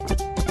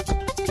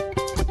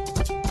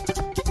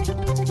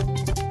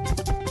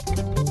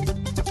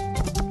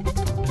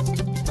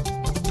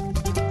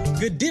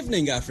Good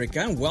evening,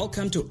 Africa, and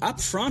welcome to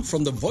Upfront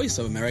from the Voice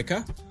of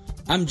America.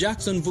 I'm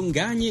Jackson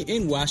Vunganyi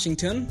in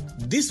Washington.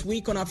 This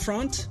week on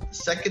Upfront...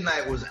 Second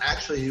night was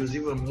actually, he was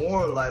even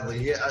more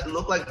lively. It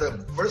looked like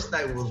the first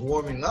night was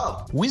warming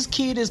up.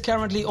 Wizkid is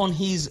currently on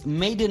his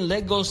Made in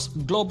Lagos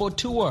global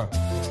tour.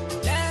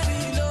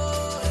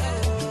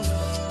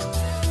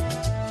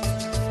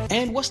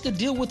 And what's the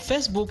deal with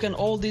Facebook and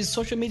all these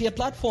social media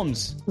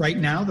platforms? Right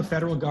now, the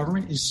federal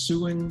government is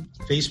suing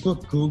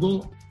Facebook,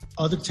 Google,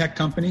 other tech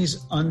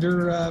companies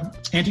under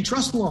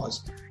antitrust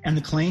laws. And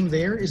the claim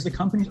there is the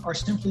companies are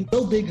simply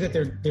so big that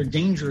they're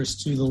dangerous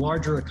to the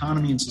larger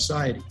economy and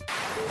society.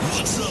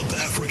 What's up,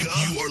 Africa?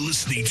 You are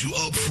listening to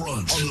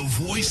Upfront on the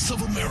Voice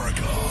of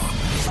America.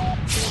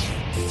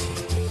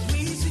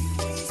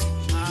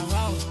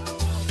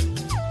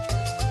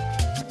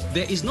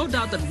 There is no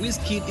doubt that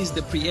Wizkid is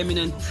the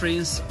preeminent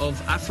prince of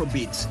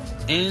Afrobeat.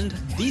 And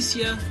this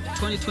year,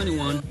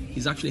 2021,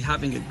 he's actually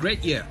having a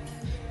great year.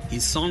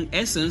 His song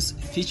Essence,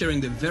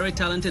 featuring the very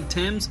talented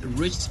Tems,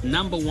 reached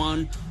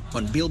 #1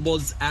 on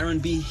Billboard's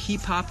R&B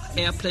hip-hop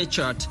airplay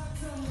chart.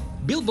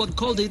 Billboard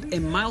called it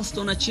a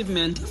milestone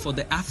achievement for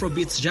the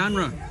Afrobeats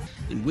genre.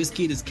 And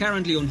Wizkid is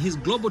currently on his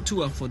global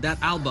tour for that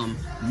album,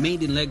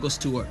 Made in Lagos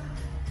tour.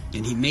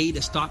 And he made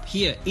a stop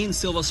here in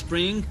Silver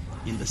Spring,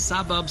 in the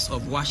suburbs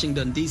of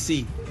Washington,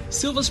 D.C.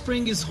 Silver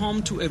Spring is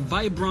home to a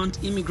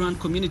vibrant immigrant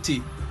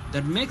community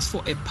that makes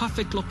for a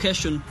perfect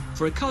location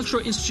for a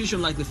cultural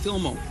institution like the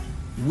Fillmore.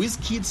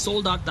 Wizkid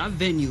sold out that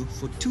venue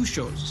for 2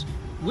 shows,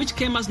 which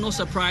came as no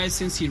surprise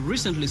since he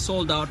recently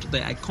sold out the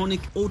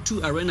iconic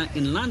O2 Arena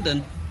in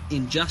London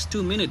in just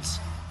 2 minutes.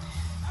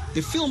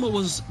 The Fillmore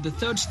was the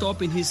 3rd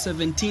stop in his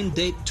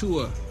 17-date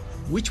tour,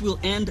 which will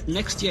end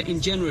next year in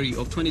January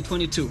of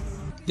 2022.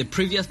 The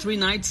previous 3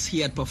 nights, he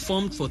had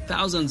performed for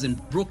thousands in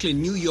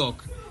Brooklyn, New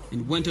York,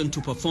 and went on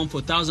to perform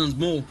for thousands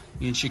more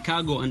in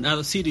Chicago and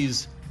other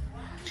cities.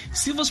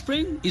 Silver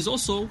Spring is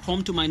also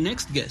home to my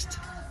next guest,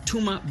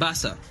 Tuma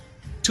Basa.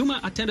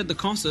 Tuma attended the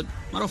concert.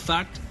 Matter of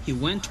fact, he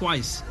went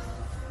twice.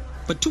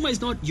 But Tuma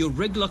is not your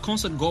regular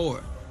concert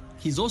goer.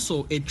 He's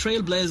also a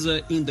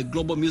trailblazer in the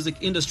global music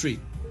industry.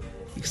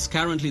 He's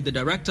currently the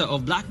director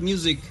of Black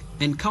Music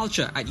and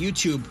Culture at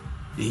YouTube.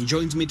 And he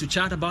joins me to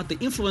chat about the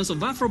influence of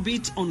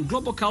Afrobeat on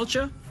global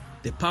culture,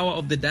 the power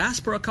of the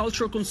diaspora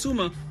cultural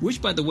consumer,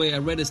 which, by the way, I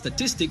read a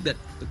statistic that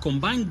the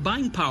combined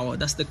buying power,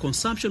 that's the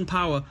consumption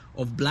power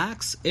of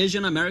Blacks,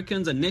 Asian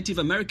Americans, and Native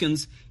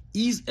Americans,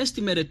 is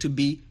estimated to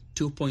be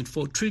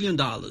 $2.4 trillion.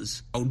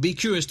 I would be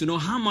curious to know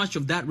how much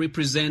of that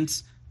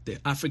represents the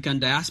African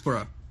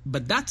diaspora.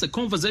 But that's a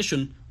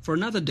conversation for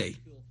another day.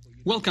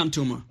 Welcome,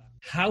 Tuma.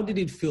 How did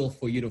it feel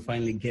for you to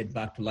finally get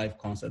back to live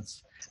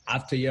concerts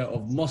after a year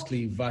of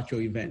mostly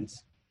virtual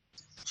events?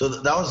 So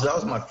that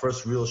was my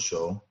first real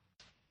show.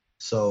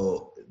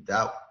 So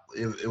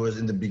it was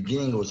in the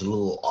beginning, it was a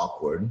little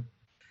awkward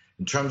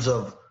in terms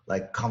of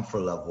like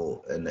comfort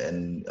level and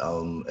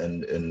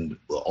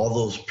all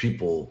those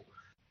people.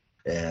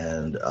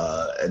 And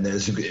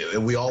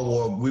we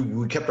all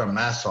we kept our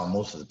masks on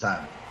most of the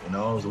time, you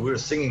know. So we were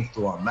singing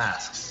through our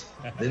masks.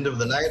 At the end of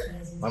the night,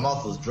 my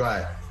mouth was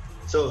dry.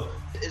 So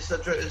it's a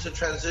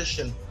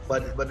transition,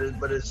 but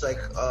it's like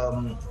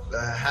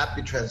a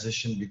happy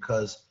transition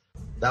because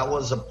that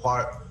was a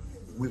part.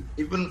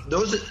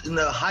 Those in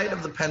the height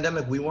of the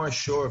pandemic, we weren't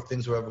sure if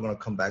things were ever going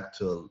to come back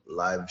to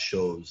live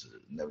shows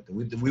and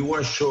everything. We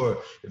weren't sure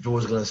if it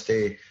was going to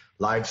stay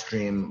live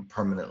stream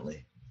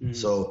permanently. Mm-hmm.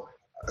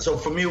 So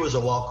for me, it was a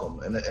welcome,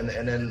 and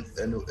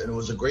it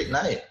was a great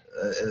night.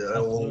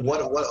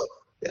 What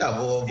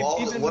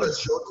a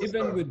show!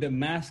 Even with the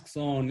masks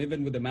on, it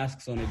did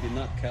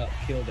not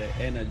kill the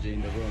energy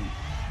in the room.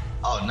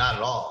 Oh, not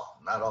at all.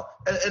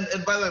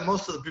 And by the way,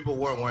 most of the people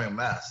weren't wearing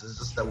masks. It's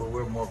just that we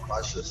were more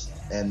cautious.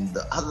 And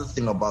the other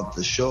thing about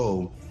the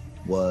show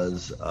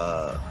was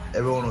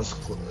everyone was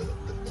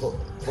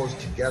close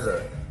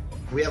together.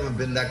 We haven't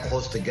been that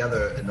close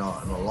together in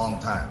a long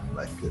time,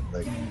 like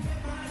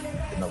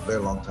in a very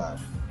long time.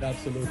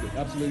 Absolutely.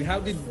 How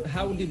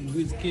did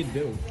Wizkid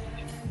do?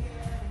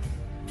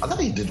 I thought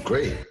he did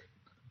great.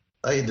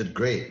 I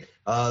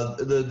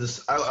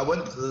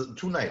went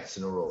 2 nights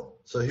in a row.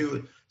 So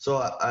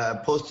I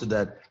posted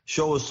that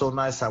show was so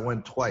nice I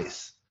went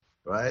twice,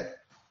 right?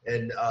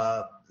 And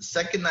the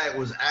second night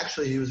was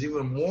actually, he was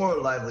even more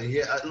lively.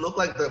 It looked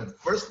like the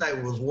first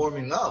night was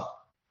warming up.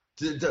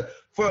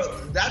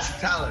 That's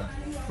talent.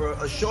 For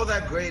a show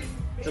that great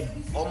to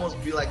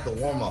almost be like the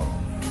warm up.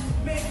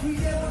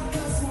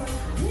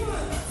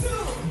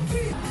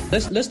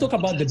 Let's talk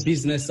about the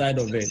business side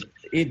of it.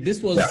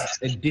 This was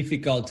a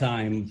difficult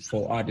time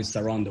for artists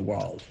around the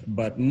world,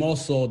 but more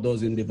so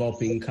those in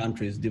developing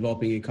countries,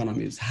 developing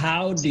economies.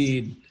 How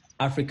did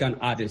African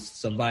artists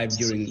survive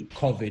during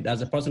COVID?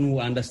 As a person who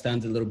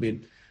understands a little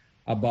bit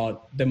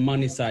about the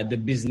money side, the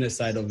business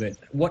side of it,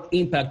 what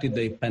impact did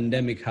the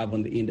pandemic have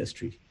on the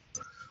industry?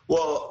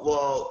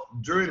 Well,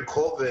 during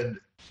COVID,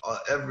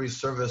 every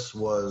service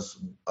was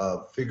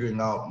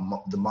figuring out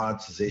the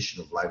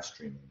monetization of live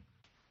streaming.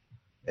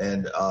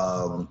 And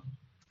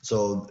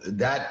so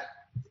that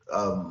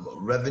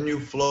revenue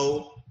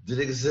flow did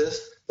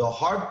exist. The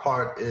hard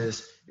part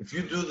is if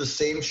you do the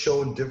same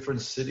show in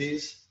different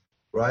cities,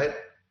 right?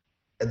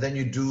 And then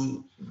you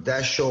do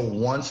that show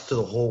once to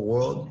the whole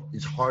world,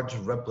 it's hard to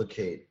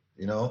replicate,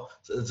 you know?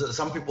 So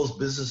some people's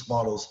business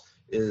models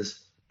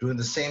is doing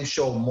the same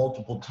show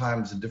multiple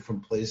times in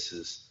different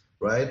places,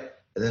 right?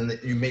 And then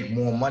you make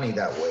more money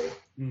that way.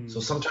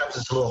 So sometimes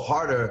it's a little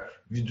harder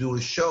if you do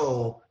a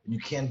show and you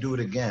can't do it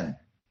again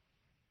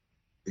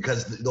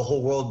because the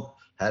whole world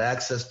had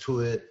access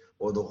to it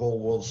or the whole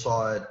world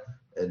saw it.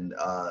 And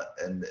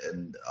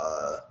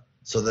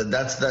so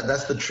that's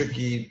the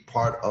tricky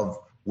part of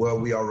where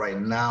we are right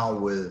now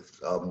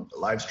with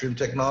live stream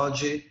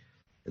technology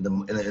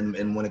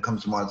and when it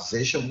comes to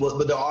monetization.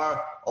 But there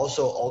are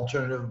also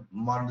alternative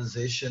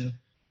monetization.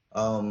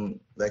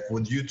 Like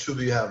with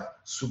YouTube, you have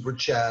super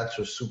chats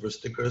or super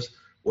stickers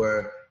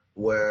where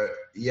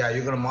yeah,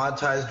 you're gonna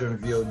monetize during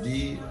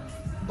VOD,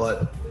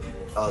 but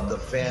the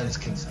fans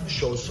can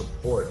show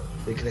support.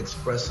 They can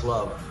express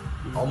love.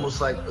 Almost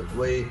like the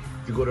way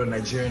if you go to a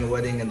Nigerian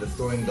wedding and they're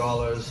throwing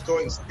dollars,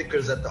 throwing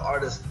stickers at the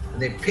artist,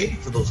 and they paid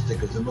for those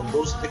stickers. And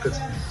those stickers,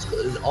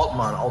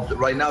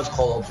 right now it's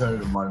called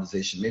alternative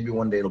monetization. Maybe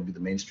one day it'll be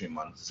the mainstream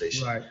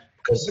monetization. Right.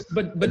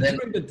 But then,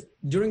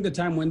 during the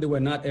time when they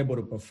were not able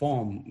to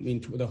perform in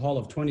the Hall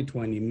of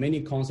 2020,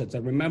 many concerts, I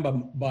remember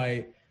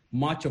by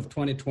March of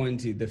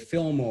 2020, the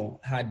Fillmore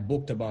had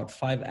booked about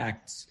 5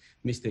 acts.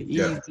 Mr.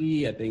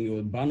 Easy, I think it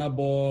was Burna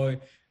Boy,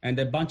 and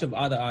a bunch of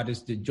other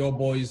artists, the Joe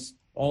Boys,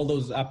 all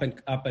those up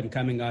and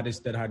coming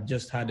artists that had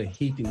just had a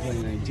hit in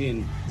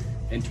 2019.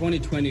 And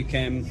 2020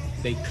 came,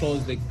 they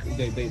closed, they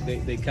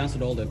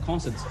canceled all their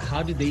concerts.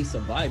 How did they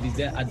survive?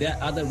 Are there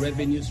other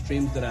revenue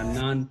streams that are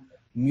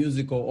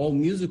non-musical or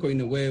musical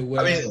in a way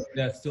where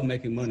they're still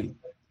making money?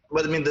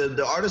 But I mean,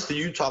 the artists that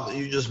you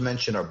just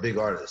mentioned are big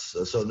artists,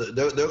 so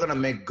they're gonna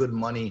make good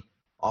money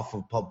off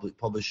of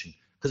publishing.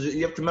 Because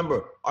you have to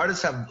remember,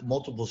 artists have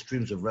multiple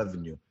streams of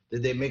revenue.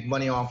 They make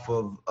money off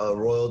of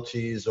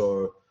royalties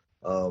or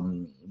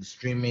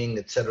streaming,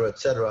 et cetera.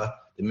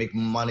 They make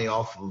money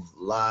off of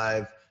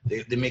live.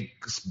 They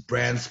make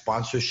brand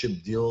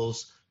sponsorship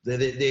deals.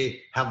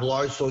 They have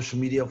large social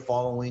media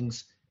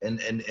followings and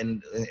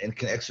can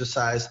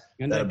exercise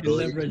and that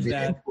ability leverage to be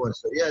that. an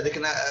influencer. Yeah, they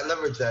can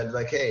leverage that.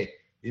 Like, hey,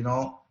 you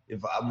know,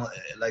 if I'm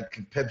like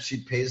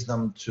Pepsi pays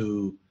them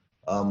to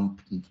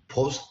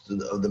post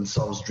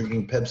themselves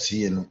drinking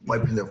Pepsi and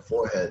wiping their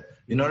forehead.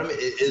 You know what I mean?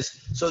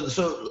 So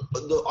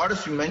the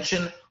artists you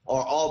mentioned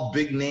are all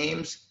big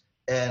names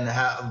and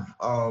have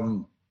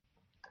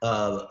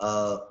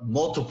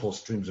multiple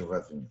streams of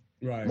revenue.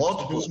 Right.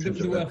 Multiple streams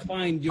of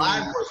revenue.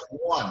 Live was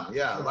one.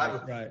 Yeah.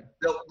 Right.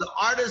 The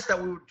artists that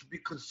we would be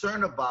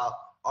concerned about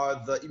are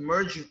the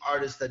emerging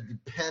artists that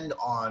depend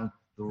on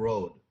the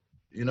road.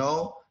 You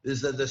know, is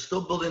that they're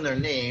still building their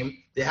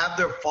name. They have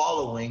their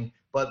following,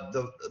 but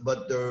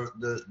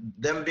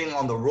them being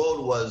on the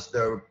road was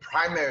their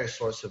primary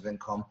source of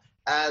income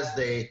as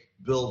they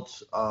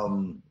built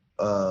in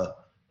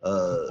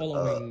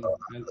the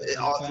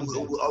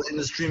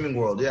streaming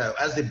world. Yeah,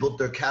 as they built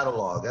their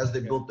catalog, as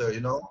they built their,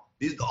 you know,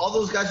 all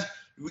those guys.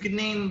 We can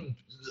name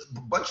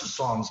a bunch of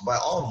songs by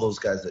all of those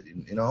guys that,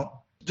 you know.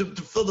 To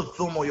fill the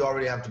Fillmore, you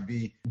already have to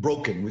be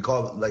broken. We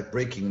call it like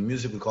breaking. In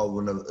music, we call it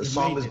when a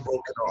song is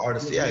broken or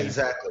artist. Yeah,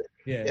 exactly.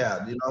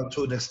 Yeah, you know,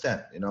 to an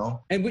extent, you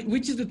know. And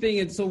which is the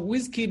thing. So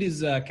Wizkid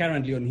is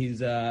currently on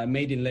his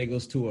Made in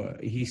Lagos tour.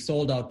 He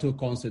sold out 2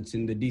 concerts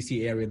in the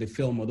DC area, the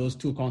Fillmore. Those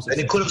 2 concerts.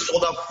 And he could have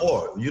sold out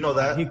 4. You know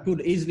that. He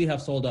could easily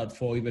have sold out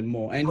 4, even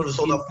more. And he's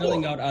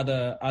selling out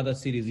other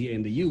cities here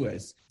in the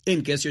U.S.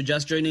 In case you're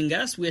just joining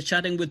us, we're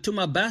chatting with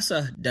Tuma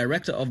Basa,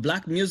 Director of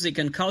Black Music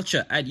and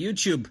Culture at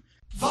YouTube.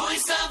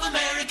 Voice of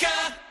America.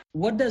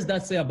 What does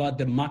that say about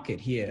the market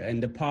here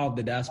and the power of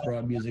the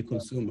diaspora music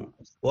consumer?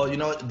 Well, you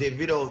know,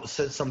 Davido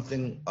said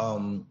something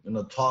in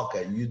a talk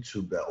at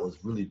YouTube that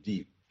was really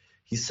deep.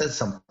 He said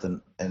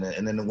something, and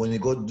then when you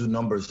go to do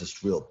numbers,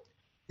 it's real.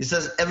 He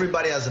says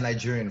everybody has a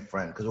Nigerian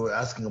friend, because we're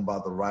asking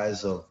about the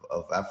rise of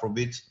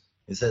Afrobeats.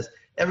 He says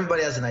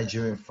everybody has a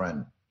Nigerian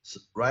friend,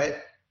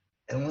 right?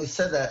 And when he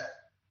said that,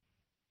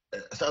 I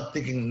started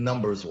thinking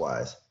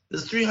numbers-wise.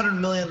 There's 300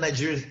 million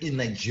Nigerians in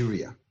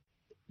Nigeria.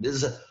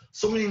 There's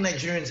so many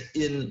Nigerians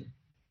in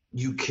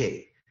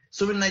UK,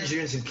 so many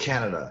Nigerians in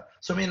Canada,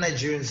 so many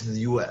Nigerians in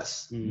the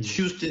US,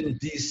 Houston,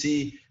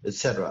 DC,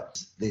 etc.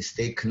 They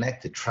stay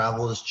connected.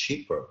 Travel is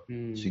cheaper, so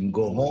you can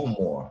go home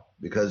more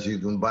because you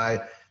can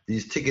buy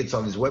these tickets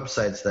on these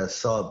websites that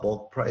sell at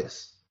bulk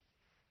price.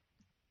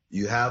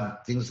 You have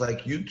things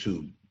like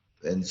YouTube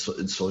and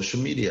social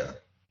media.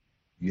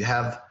 You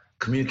have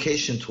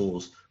communication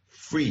tools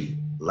free,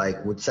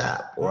 like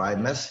WhatsApp or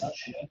iMessage.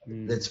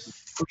 That's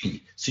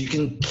free, so you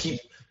can keep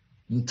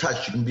in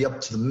touch. You can be up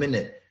to the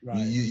minute.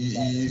 Right.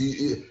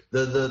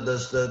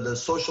 The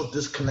social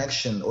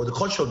disconnection, or the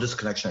cultural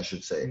disconnection, I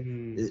should say,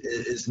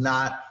 is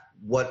not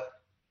what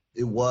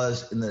it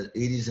was in the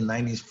 80s and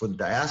 90s for the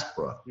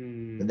diaspora,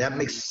 and that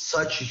makes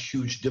such a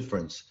huge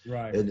difference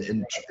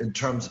in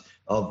terms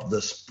of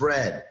the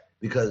spread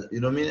because you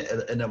know what I mean,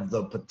 and of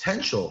the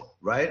potential,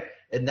 right?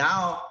 And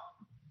now,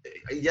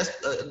 yes,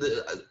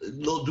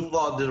 Lil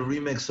Duval did a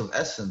remix of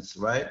Essence,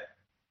 right?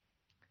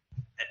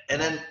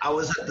 And then I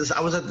was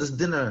at this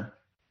dinner,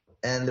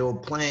 and they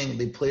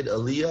played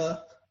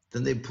Aaliyah,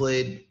 then they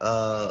played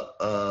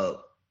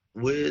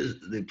Wiz,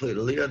 they played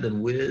Aaliyah,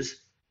 then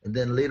Wiz, and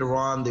then later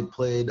on they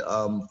played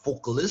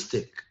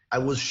Focalistic. I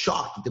was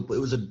shocked. It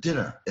was a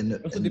dinner. And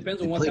it also depends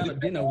on what kind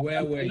of dinner.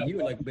 Where were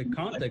you? Like the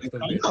context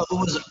of it. No,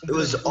 it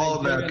was all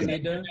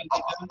American.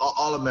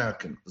 All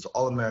American. It was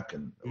all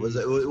American. It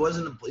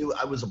wasn't.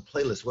 I was a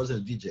playlist. It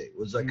wasn't a DJ. It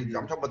was like I'm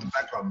talking about the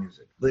background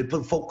music. They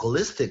put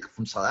Focalistic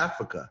from South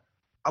Africa.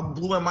 I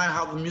blew my mind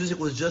how the music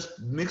was just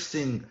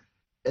mixing.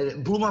 And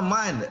it blew my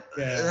mind.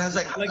 Yeah. And I was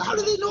like, how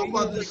do they know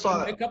about this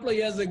song? A couple of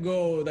years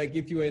ago, like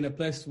if you were in a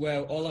place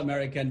where all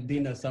American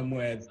dinner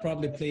somewhere,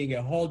 probably playing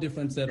a whole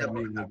different set of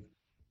music.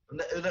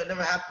 It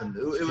never happened.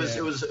 It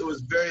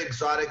was very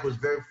exotic. It was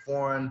very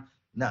foreign.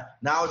 Now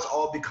it's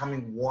all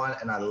becoming one,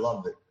 and I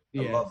love it.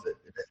 I love it.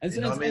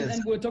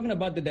 And we're talking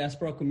about the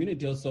diaspora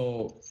community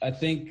also. I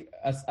think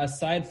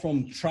aside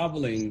from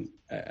traveling,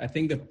 I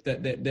think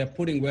that they're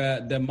putting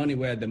their money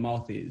where their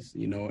mouth is,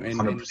 you know,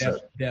 and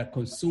they're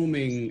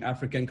consuming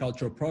African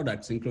cultural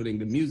products, including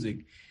the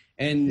music.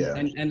 And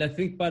I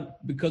think,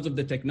 but because of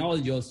the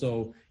technology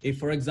also, if,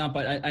 for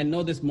example, I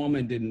know this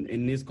moment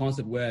in this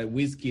concert where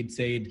Wizkid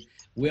said,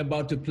 we're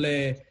about to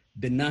play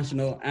the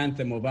national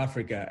anthem of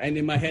Africa. And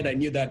in my head, I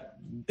knew that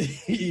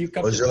you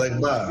come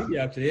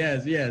actually,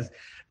 yes.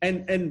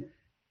 And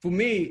for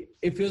me,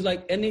 it feels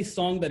like any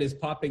song that is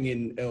popping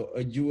in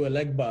a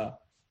Juelegba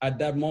at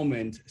that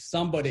moment,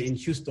 somebody in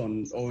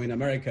Houston or in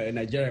America, in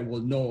Nigeria will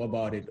know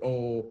about it,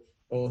 or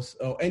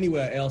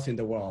anywhere else in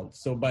the world.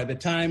 So by the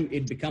time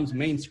it becomes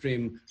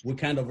mainstream, we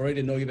kind of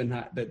already know even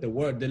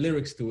the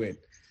lyrics to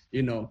it,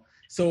 you know.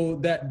 So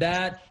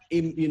that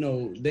you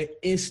know, the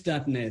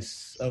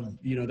instantness of,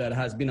 you know, that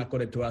has been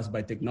accorded to us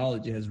by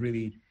technology has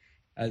really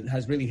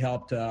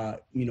helped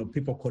you know,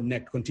 people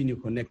continue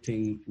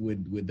connecting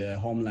with the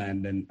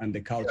homeland and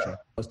the culture. Yeah.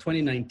 It was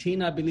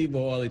 2019, I believe,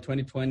 or early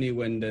 2020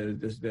 when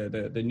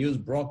the news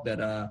broke that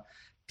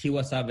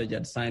Tiwa Savage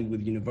had signed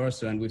with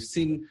Universal, and we've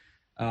seen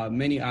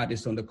many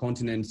artists on the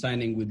continent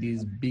signing with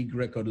these big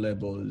record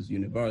labels,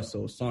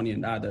 Universal, Sony,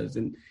 and others.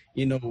 And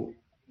you know,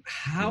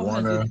 how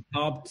has it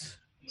helped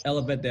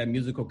elevate their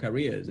musical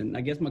careers? And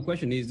I guess my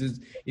question is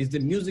the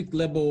music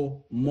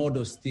label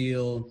model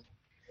still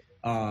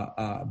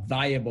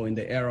viable in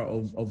the era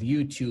of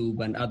YouTube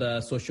and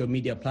other social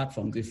media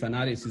platforms, if an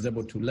artist is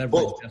able to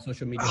leverage their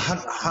social media?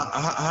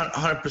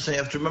 100%. You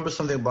have to remember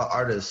something about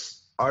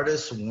artists.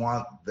 Artists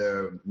want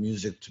their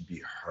music to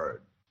be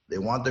heard. They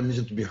want their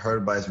music to be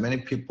heard by as many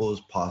people as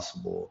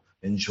possible,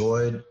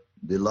 enjoyed.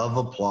 They love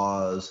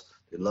applause.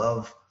 They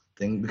love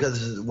things,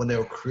 because when they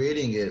were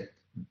creating it,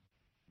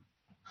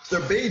 it's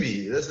their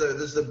baby. This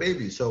is the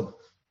baby. So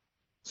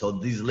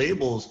these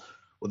labels,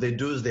 what they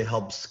do is they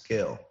help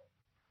scale.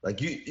 Like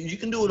you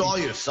can do it all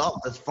yourself.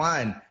 That's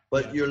fine,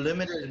 but you're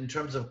limited in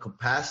terms of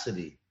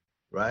capacity,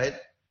 right?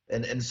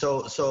 And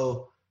so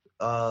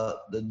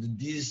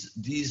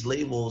these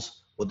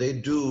labels, what they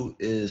do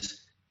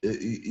is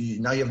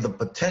now you have the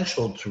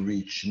potential to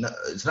reach.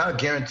 It's not a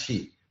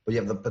guarantee, but you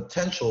have the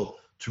potential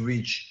to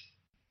reach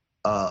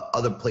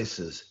other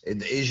places in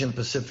the Asian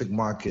Pacific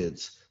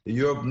markets, the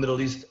Europe,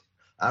 Middle East,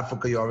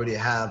 Africa. You already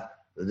have.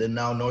 Then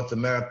now North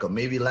America,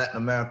 maybe Latin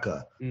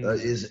America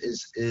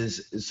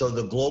is so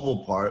the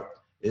global part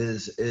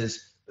is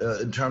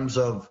in terms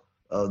of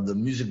the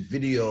music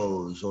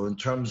videos, or in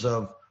terms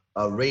of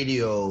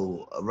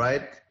radio,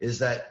 right? Is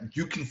that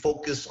you can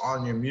focus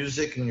on your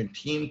music, and your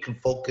team can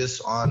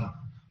focus on,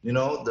 you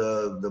know,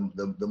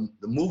 the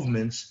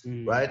movements,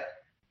 right?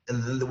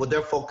 And what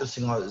they're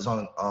focusing on is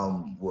on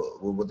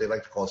what they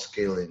like to call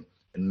scaling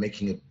and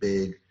making it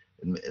big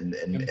and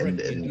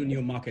into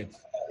new markets.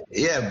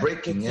 Yeah,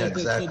 breaking. Yeah,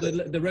 exactly.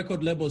 So the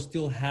record labels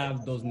still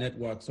have those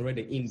networks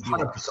already in view.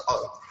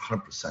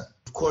 100%.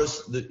 Of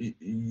course,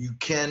 you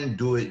can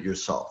do it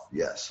yourself.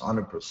 Yes,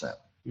 100%.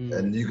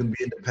 And you can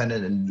be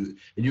independent, and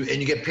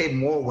you get paid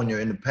more when you're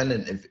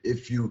independent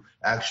if you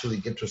actually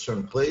get to a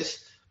certain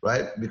place,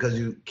 right? Because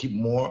you keep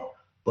more.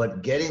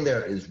 But getting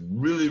there is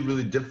really,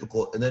 really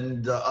difficult. And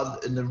then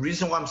the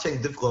reason why I'm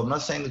saying difficult, I'm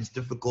not saying it's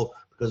difficult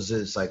because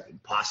it's like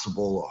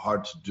impossible or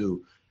hard to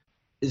do.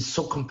 It's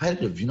so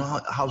competitive. You know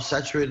how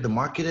saturated the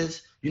market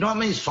is? You know how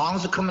many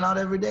songs are coming out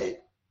every day,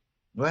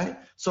 right?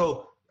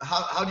 So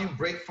how do you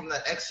break from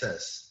that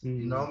excess?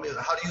 You know what I mean?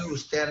 How do you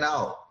stand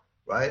out,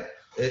 right?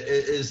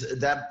 Is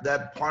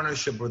that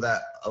partnership or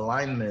that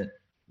alignment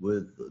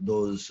with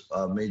those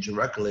major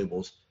record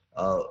labels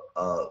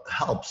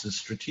helps. It's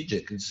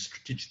strategic.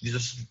 These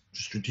are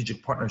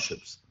strategic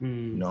partnerships, you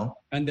know?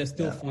 And they're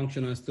still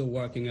functional, still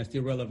working, and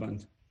still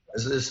relevant.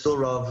 It's still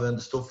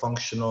relevant, still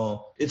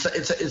functional. It's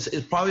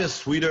probably a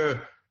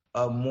sweeter,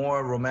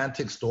 more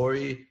romantic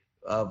story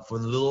for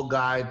the little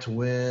guy to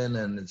win,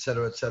 and et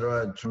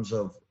cetera, in terms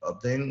of a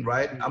thing,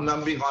 right? I'm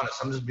not being honest.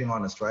 I'm just being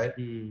honest, right?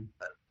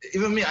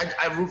 even me,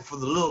 I root for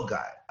the little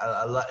guy.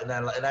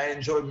 I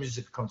enjoy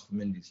music that comes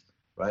from indies,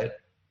 right?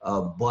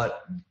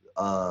 But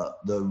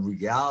the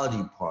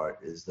reality part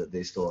is that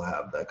they still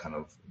have that kind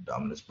of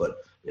dominance. But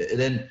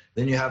then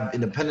you have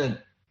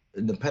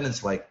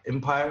independents like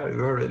Empire. You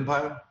heard of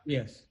Empire?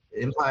 Yes.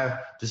 Empire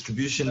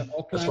Distribution.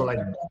 That's for like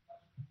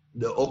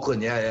the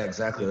Oakland. Yeah,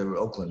 exactly. They were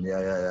Oakland. Yeah.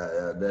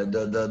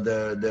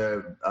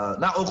 They're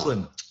not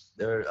Oakland.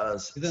 They're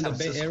is it in the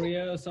Bay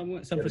Area or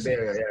somewhere? San Francisco.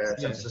 Bay Area,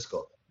 San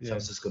Francisco. Yeah. San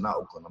Francisco, not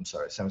Oakland. I'm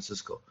sorry, San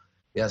Francisco.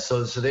 Yeah,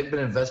 so they've been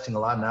investing a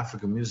lot in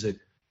African music.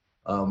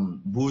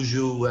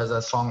 Buju has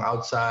that song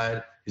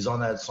Outside. He's on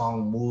that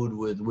song Mood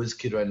with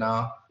Wizkid right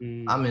now.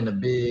 I'm in a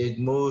big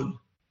mood.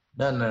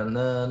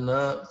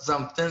 Na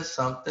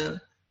something.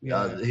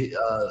 Yeah.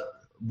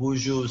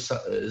 Buju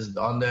is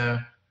on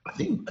there. I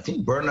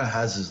think Burna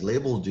has his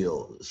label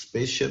deal,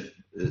 Spaceship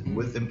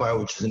with Empire,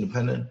 which is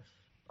independent.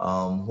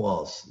 Who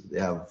else? They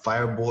have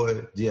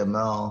Fireboy,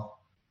 DML.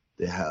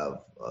 They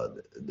have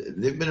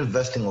they've been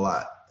investing a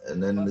lot.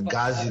 And then the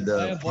Ghazi,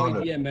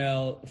 Fireboy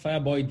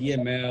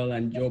DML,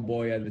 and Joe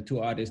Boy are the two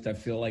artists I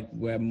feel like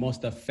were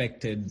most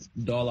affected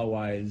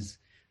dollar-wise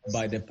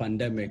by the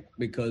pandemic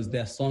because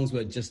their songs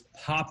were just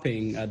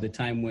popping at the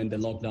time when the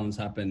lockdowns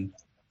happened.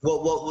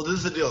 Well, this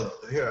is the deal.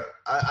 Here,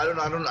 I don't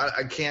know.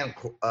 I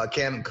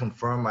can't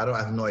confirm. I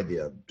have no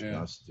idea, to be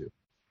honest with you,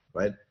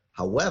 right?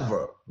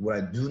 However, what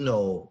I do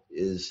know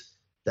is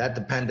that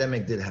the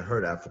pandemic did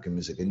hurt African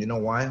music, and you know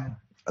why?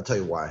 I'll tell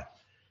you why.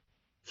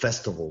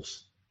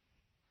 Festivals.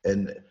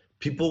 And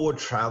people were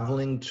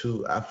traveling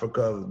to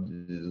Africa,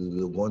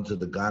 going to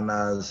the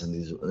Ghanas and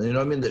these, you know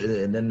what I mean?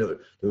 And then they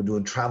were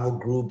doing travel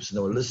groups and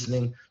they were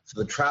listening.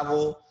 So the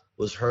travel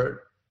was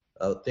hurt.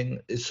 So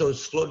it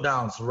slowed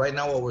down. So right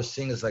now what we're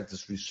seeing is like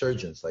this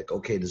resurgence. Like,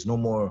 okay, there's no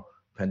more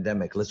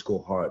pandemic. Let's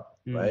go hard,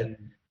 right?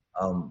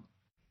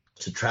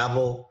 To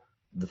travel,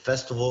 the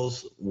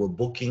festivals were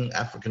booking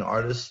African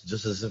artists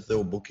just as if they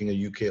were booking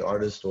a UK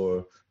artist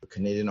or a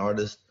Canadian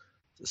artist.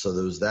 So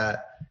there was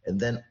that. And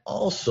then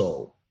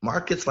also,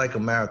 markets like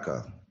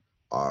America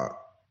are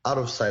out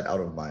of sight, out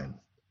of mind.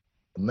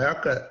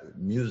 America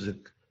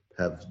music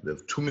have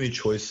too many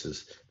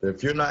choices that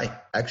if you're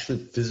not actually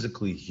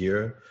physically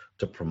here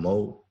to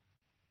promote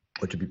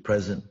or to be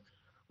present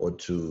or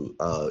to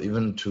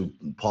even to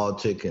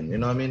politic and, you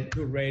know what I mean?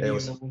 To radio.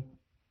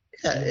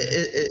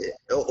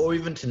 Or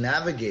even to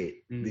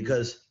navigate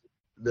because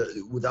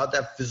without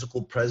that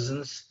physical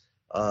presence,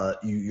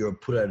 you're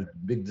put at a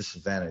big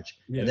disadvantage.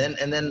 Yeah.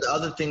 And then the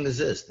other thing is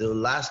this, the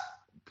last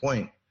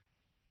point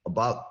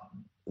about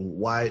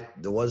why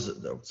there was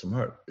some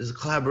hurt is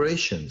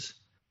collaborations.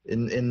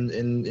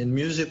 In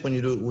music, when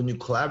you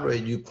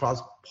collaborate, you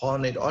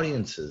cross-pollinate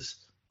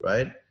audiences,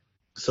 right?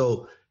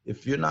 So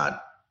if you're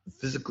not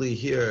physically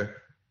here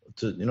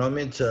to, you know what I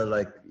mean, to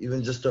like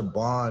even just a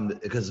bond,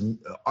 because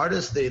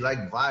artists, they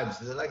like vibes,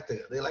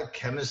 they like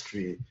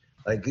chemistry.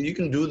 Like you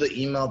can do the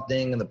email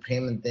thing and the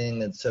payment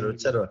thing, et cetera,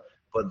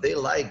 but they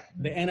like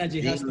the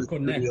energy has to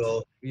connect.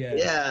 The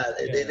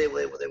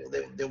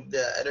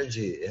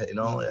energy, you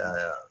know.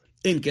 Yeah.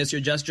 In case you're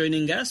just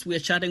joining us, we are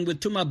chatting with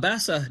Tuma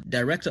Basa,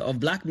 Director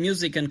of Black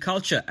Music and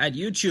Culture at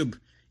YouTube.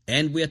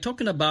 And we are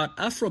talking about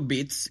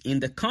Afrobeats in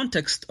the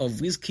context of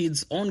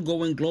Wizkid's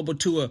ongoing global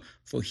tour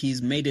for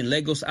his Made in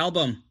Lagos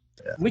album.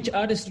 Yeah. Which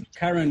artists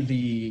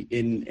currently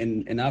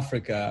in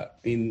Africa,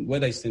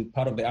 whether it's in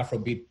part of the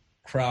Afrobeat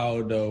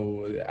crowd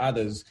or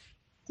others,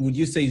 would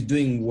you say is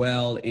doing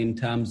well in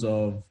terms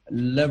of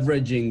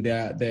leveraging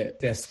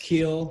their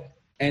skill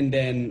and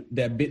then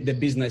the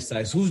business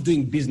side? Who's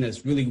doing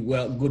business really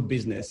well, good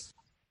business?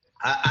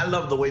 I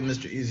love the way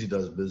Mr. Easy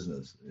does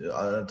business.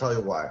 I'll tell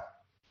you why.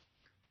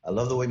 I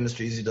love the way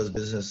Mr. Easy does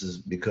business is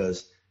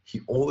because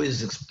he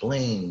always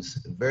explains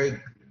very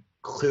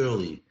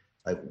clearly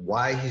like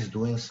why he's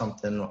doing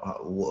something,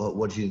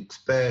 what he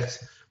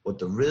expects, what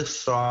the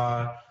risks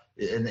are,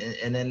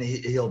 and then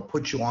he'll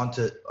put you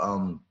onto.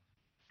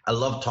 I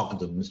love talking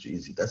to Mr.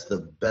 Easy. That's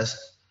the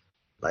best,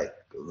 like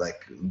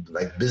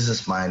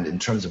business mind in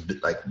terms of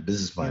like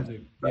business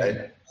mind,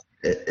 right?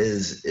 It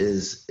is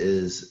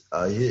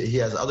he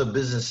has other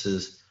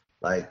businesses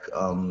like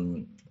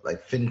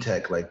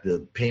fintech, like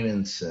the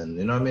payments and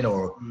you know what I mean,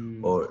 or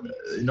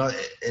you know,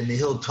 and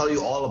he'll tell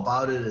you all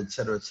about it, et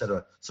cetera, et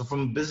cetera. So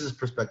from a business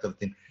perspective,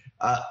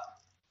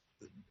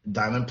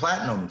 Diamond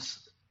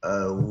Platinums.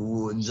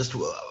 I'm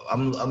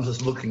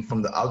just looking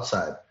from the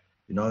outside,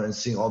 you know, and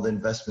seeing all the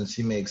investments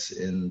he makes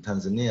in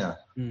Tanzania,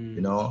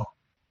 you know,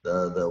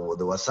 the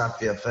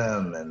Wasafi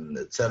FM and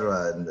et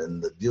cetera,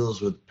 and the deals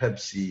with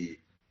Pepsi,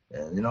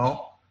 and you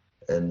know,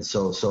 and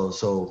so,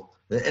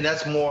 and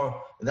that's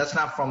more. That's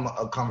not from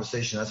a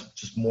conversation. That's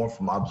just more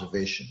from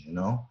observation, you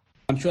know.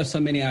 I'm sure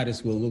so many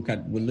artists will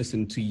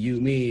listen to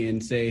me,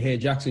 and say, "Hey,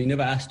 Jackson, you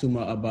never asked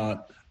Tuma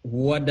about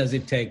what does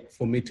it take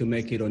for me to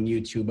make it on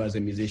YouTube as a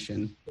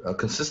musician."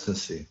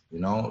 Consistency, you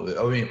know.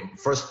 I mean,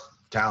 first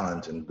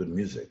talent and good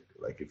music.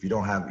 Like if you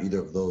don't have either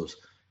of those,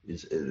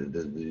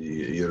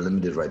 you're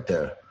limited right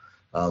there.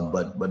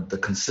 But the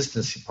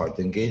consistency part,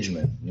 the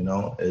engagement, you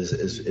know,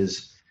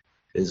 is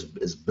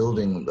is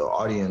building the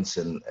audience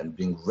and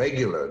being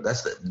regular.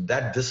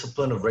 That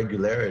discipline of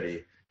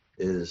regularity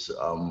is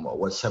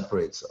what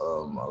separates a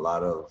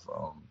lot of.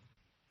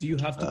 Do you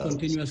have to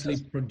continuously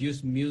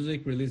produce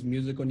music, release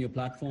music on your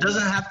platform? It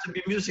doesn't have to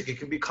be music. It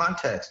can be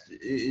context.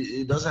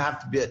 It doesn't have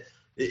to be.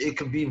 It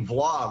could be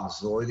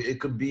vlogs, or it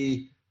could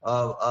be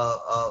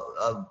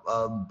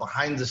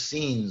behind the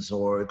scenes,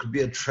 or it could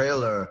be a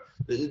trailer.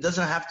 It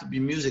doesn't have to be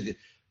music.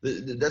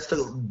 That's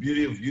the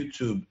beauty of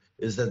YouTube,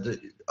 is that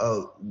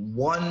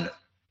one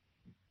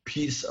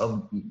piece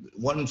of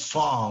one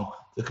song,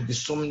 there could be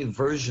so many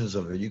versions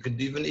of it. You could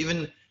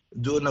even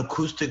do an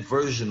acoustic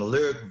version, a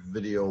lyric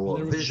video,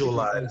 or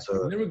visualize.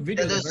 Lyric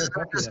videos are very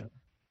popular.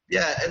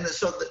 Yeah, and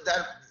so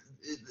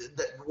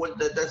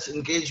that's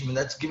engagement.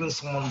 That's giving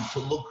someone to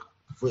look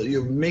for.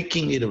 You're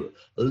making it a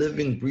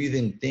living,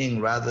 breathing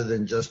thing rather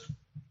than just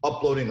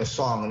uploading a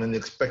song and then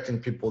expecting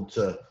people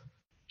to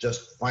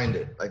just find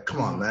it. Like,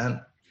 come on,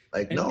 man.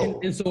 Like, no.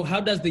 And so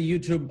how does the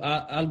YouTube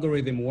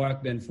algorithm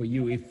work then for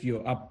you if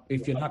you're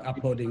not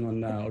uploading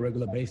on a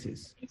regular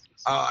basis?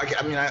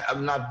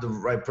 I'm not the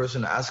right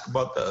person to ask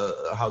about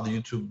how the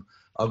YouTube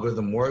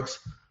algorithm works,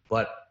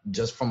 but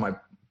just from my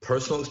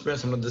personal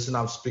experience, this is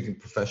not speaking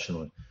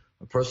professionally.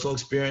 My personal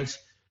experience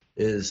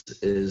is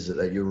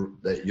that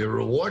you're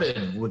rewarded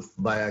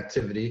by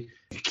activity,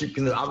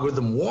 keeping the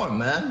algorithm warm,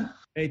 man.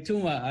 Hey,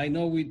 Tuma, I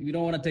know we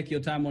don't want to take your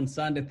time on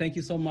Sunday. Thank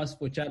you so much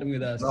for chatting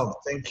with us. No,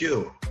 thank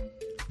you.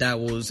 That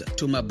was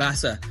Tuma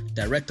Basa,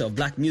 Director of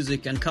Black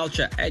Music and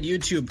Culture at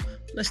YouTube.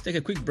 Let's take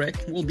a quick break.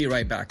 We'll be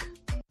right back.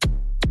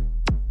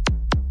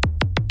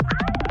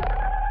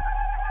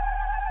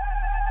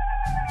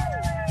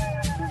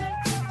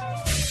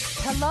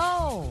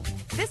 Hello,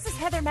 this is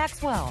Heather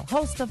Maxwell,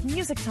 host of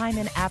Music Time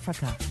in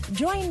Africa.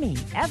 Join me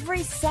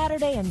every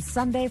Saturday and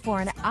Sunday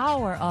for an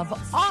hour of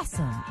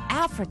awesome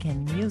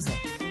African music.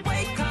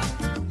 Wake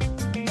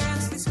up,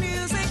 dance this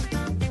music.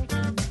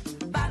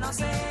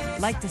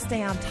 Like to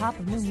stay on top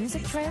of new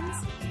music trends?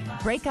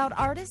 Breakout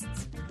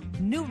artists?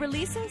 New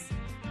releases?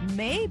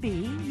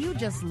 Maybe you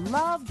just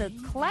love the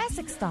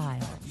classic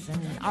styles and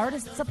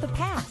artists of the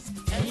past.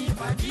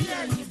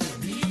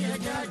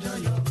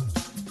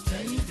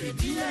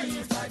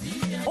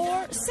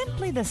 Or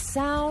simply the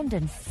sound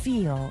and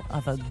feel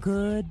of a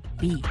good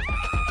beat.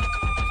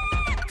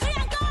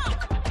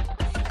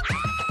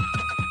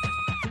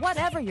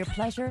 Whatever your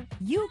pleasure,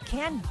 you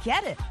can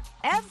get it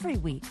every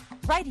week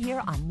right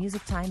here on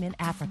Music Time in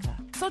Africa.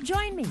 So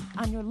join me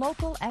on your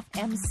local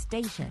FM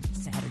station,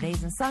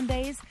 Saturdays and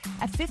Sundays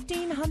at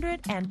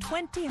 1500 and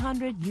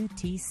 2000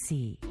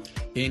 UTC.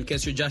 In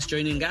case you're just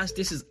joining us,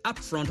 this is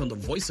Upfront on the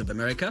Voice of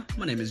America.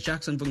 My name is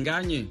Jackson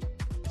Bunganyi.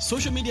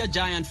 Social media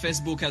giant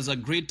Facebook has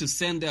agreed to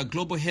send their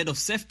global head of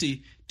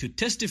safety to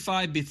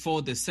testify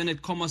before the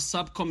Senate Commerce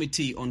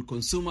Subcommittee on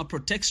Consumer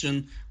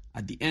Protection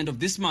at the end of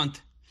this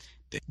month.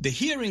 The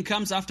hearing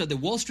comes after the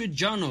Wall Street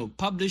Journal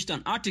published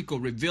an article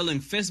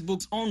revealing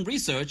Facebook's own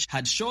research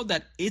had showed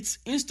that its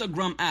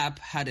Instagram app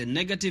had a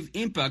negative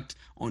impact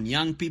on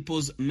young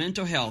people's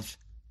mental health.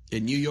 A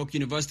New York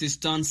University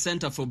Stern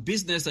Center for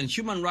Business and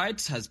Human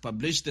Rights has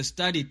published a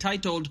study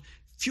titled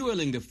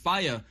Fueling the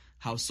Fire: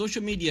 How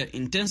Social Media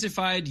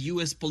Intensified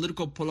U.S.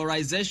 Political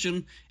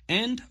Polarization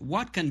and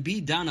What Can Be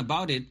Done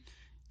About It.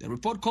 The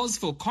report calls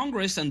for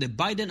Congress and the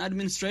Biden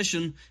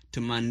administration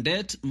to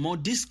mandate more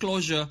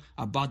disclosure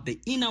about the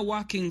inner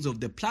workings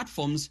of the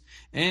platforms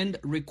and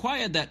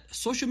require that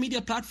social media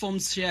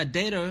platforms share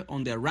data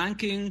on their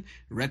ranking,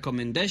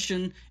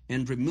 recommendation,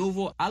 and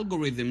removal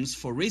algorithms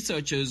for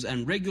researchers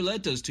and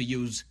regulators to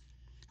use.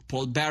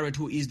 Paul Barrett,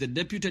 who is the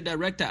deputy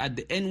director at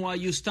the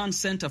NYU Stern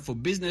Center for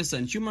Business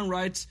and Human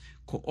Rights,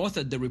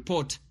 co-authored the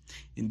report.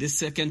 In this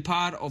second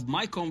part of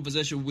my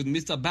conversation with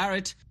Mr.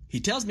 Barrett, he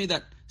tells me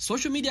that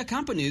social media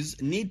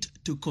companies need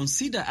to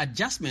consider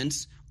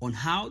adjustments on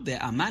how they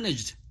are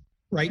managed.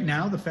 Right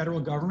now, the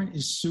federal government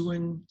is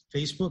suing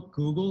Facebook,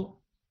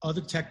 Google, other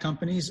tech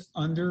companies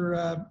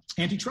under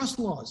antitrust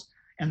laws.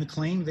 And the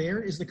claim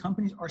there is the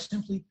companies are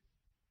simply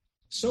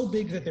so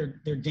big that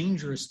they're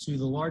dangerous to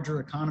the larger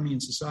economy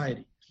and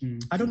society.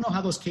 I don't know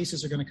how those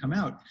cases are going to come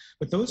out,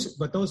 but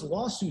those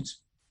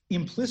lawsuits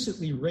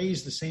implicitly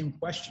raise the same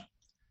question.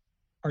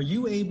 Are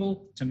you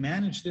able to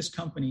manage this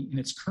company in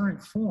its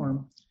current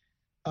form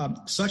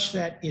such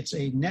that it's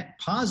a net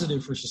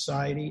positive for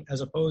society as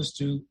opposed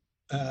to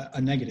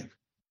a negative?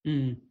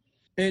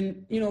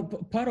 And,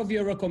 part of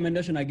your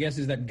recommendation, I guess,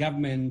 is that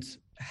government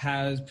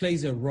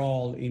plays a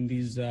role in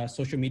these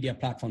social media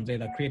platforms.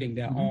 They're creating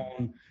their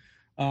own.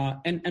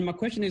 And my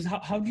question is,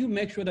 how do you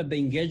make sure that the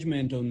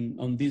engagement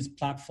on these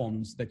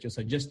platforms that you're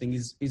suggesting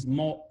is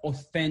more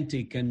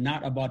authentic and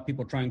not about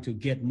people trying to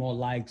get more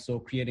likes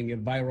or creating a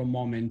viral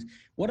moment?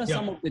 What are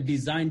some of the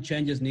design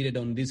changes needed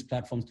on these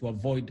platforms to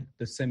avoid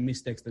the same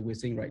mistakes that we're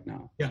seeing right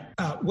now?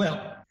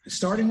 Well,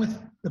 starting with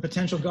the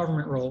potential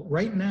government role,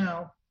 right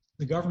now,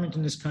 the government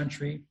in this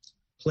country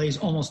plays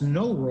almost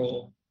no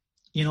role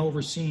in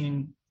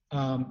overseeing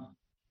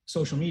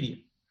social media.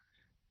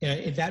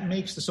 That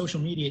makes the social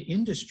media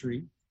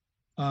industry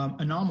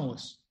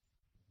anomalous.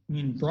 I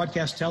mean,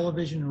 broadcast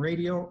television and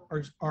radio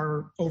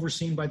are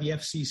overseen by the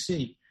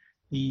FCC.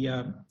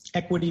 The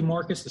equity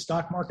markets, the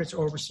stock markets,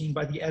 are overseen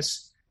by the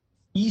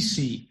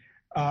SEC.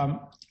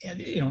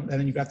 And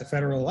then you've got the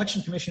Federal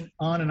Election Commission,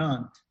 on and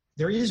on.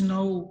 There is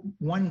no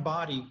one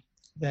body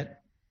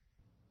that,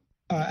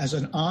 as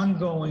an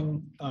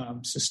ongoing,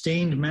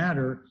 sustained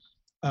matter,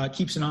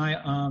 keeps an eye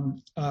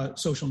on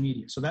social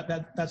media. So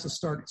that's a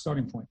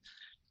starting point.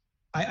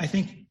 I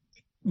think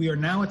we are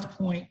now at the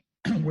point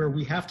where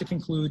we have to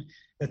conclude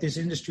that this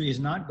industry is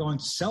not going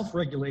to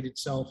self-regulate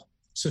itself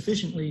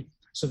sufficiently,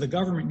 so the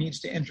government needs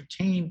to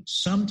entertain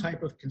some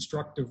type of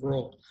constructive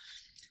role.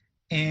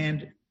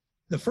 And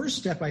the first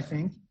step, I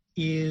think,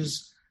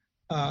 is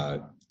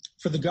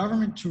for the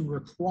government to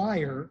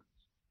require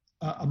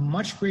a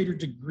much greater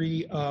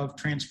degree of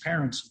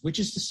transparency, which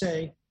is to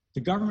say the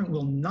government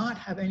will not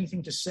have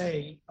anything to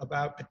say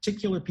about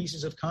particular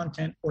pieces of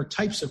content or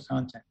types of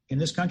content. In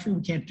this country,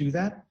 we can't do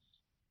that.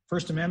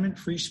 First Amendment,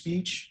 free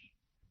speech.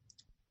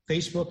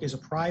 Facebook is a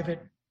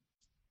private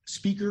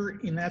speaker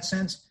in that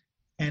sense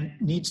and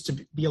needs to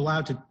be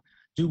allowed to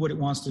do what it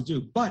wants to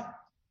do. But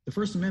the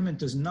First Amendment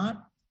does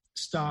not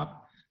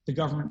stop the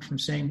government from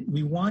saying,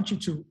 we want you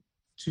to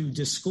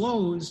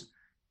disclose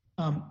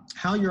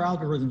how your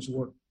algorithms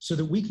work so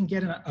that we can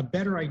get a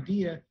better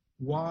idea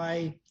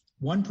why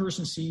one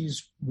person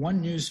sees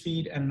one news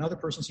feed and another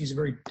person sees a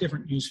very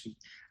different news feed.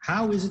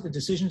 How is it the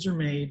decisions are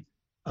made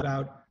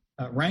about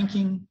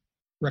ranking,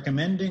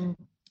 recommending,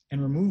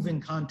 and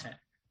removing content?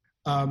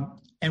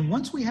 And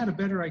once we had a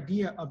better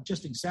idea of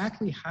just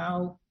exactly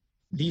how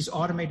these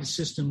automated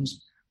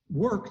systems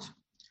worked,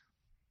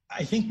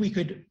 I think we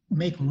could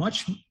make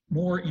much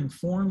more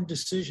informed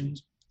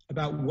decisions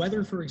about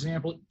whether, for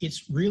example,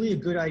 it's really a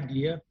good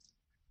idea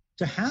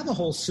to have a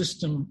whole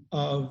system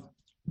of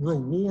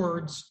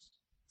rewards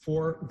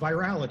for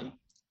virality.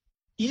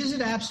 Is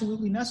it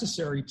absolutely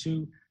necessary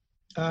to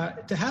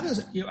have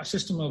a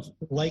system of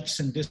likes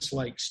and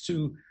dislikes,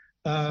 to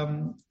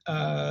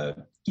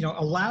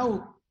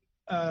allow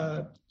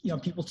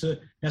people to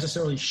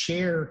necessarily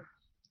share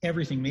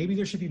everything? Maybe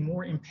there should be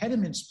more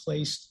impediments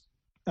placed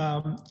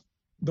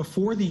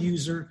before the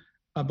user,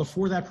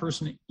 before that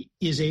person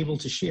is able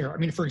to share. I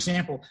mean, for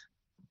example,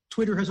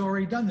 Twitter has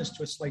already done this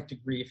to a slight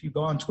degree. If you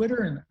go on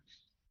Twitter and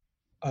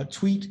a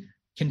tweet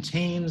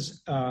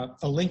contains a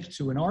link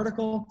to an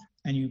article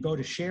and you go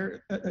to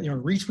share,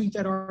 retweet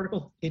that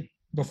article,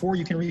 before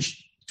you can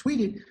retweet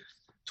it,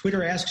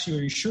 Twitter asks you,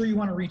 are you sure you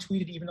want to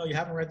retweet it even though you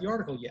haven't read the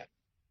article yet?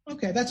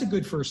 Okay, that's a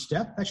good first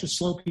step. That should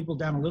slow people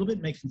down a little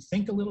bit, make them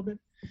think a little bit.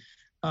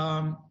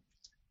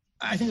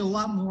 I think a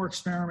lot more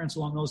experiments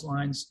along those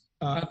lines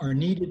are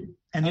needed.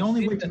 And the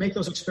only way to make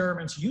those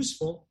experiments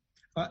useful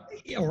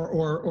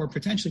or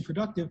potentially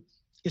productive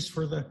is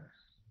for the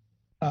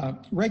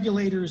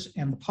regulators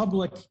and the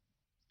public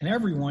and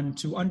everyone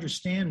to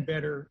understand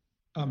better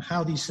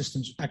how these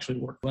systems actually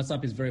work.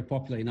 WhatsApp is very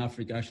popular in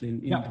Africa, actually, in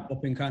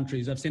developing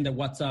countries. I've seen that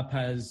WhatsApp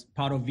has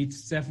part of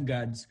its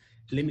safeguards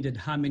limited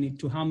how many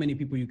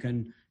people you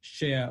can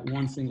share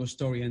one single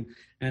story.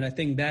 And I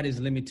think that is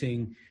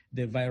limiting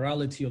the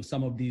virality of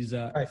some of these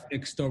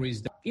fake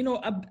stories.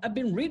 I've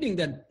been reading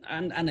that,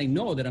 and I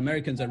know that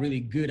Americans are really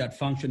good at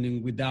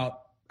functioning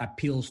without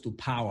appeals to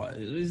power.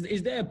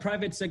 Is there a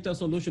private sector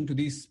solution to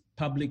this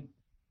public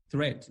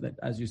threat, that,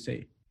 as you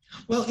say?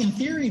 Well, in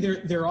theory,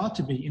 there ought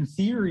to be. In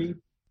theory,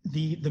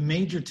 the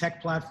major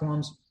tech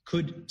platforms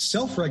could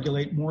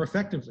self-regulate more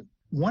effectively.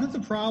 One of the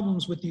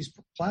problems with these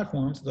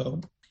platforms,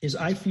 though, is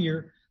I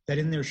fear that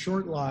in their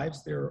short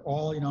lives, they're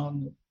all, in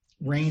the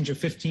range of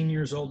 15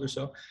 years old or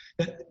so,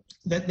 that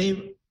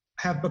they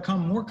have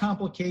become more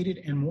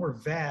complicated and more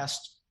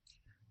vast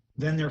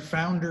than their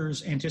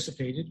founders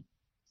anticipated.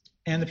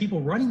 And the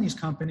people running these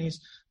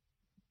companies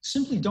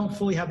simply don't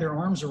fully have their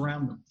arms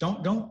around them,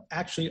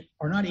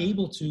 are not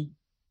able to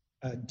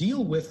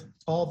deal with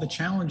all the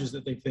challenges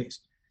that they face.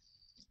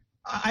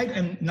 I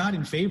am not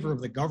in favor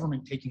of the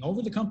government taking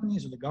over the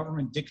companies or the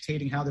government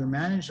dictating how they're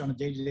managed on a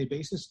day-to-day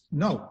basis.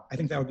 No, I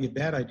think that would be a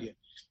bad idea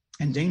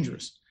and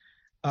dangerous.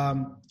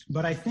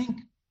 But I think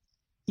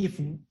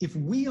if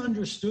we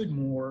understood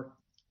more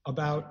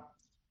about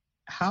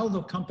how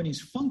the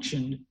companies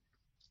functioned,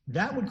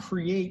 that would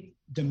create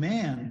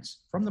demands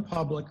from the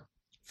public,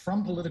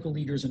 from political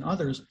leaders and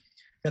others,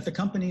 that the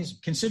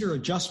companies consider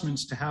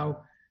adjustments to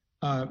how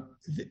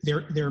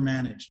they're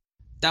managed.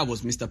 That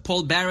was Mr.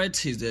 Paul Barrett.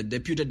 He's the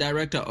Deputy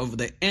Director of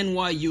the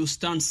NYU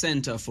Stern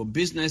Center for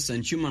Business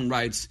and Human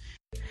Rights.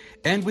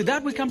 And with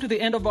that, we come to the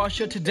end of our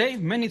show today.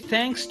 Many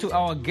thanks to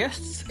our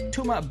guests,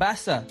 Tuma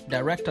Bassa,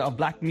 Director of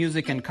Black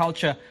Music and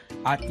Culture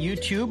at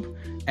YouTube,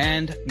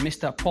 and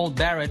Mr. Paul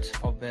Barrett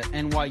of the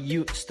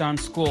NYU Stern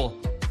School.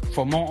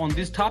 For more on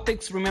these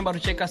topics, remember to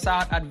check us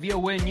out at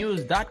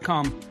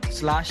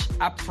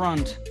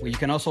voanews.com/upfront, where you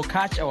can also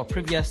catch our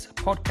previous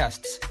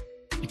podcasts.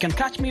 You can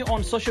catch me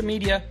on social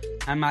media.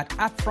 I'm at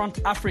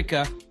Upfront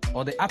Africa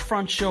or the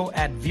Upfront Show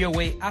at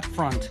VOA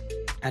Upfront.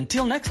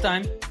 Until next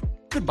time,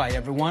 goodbye,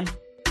 everyone.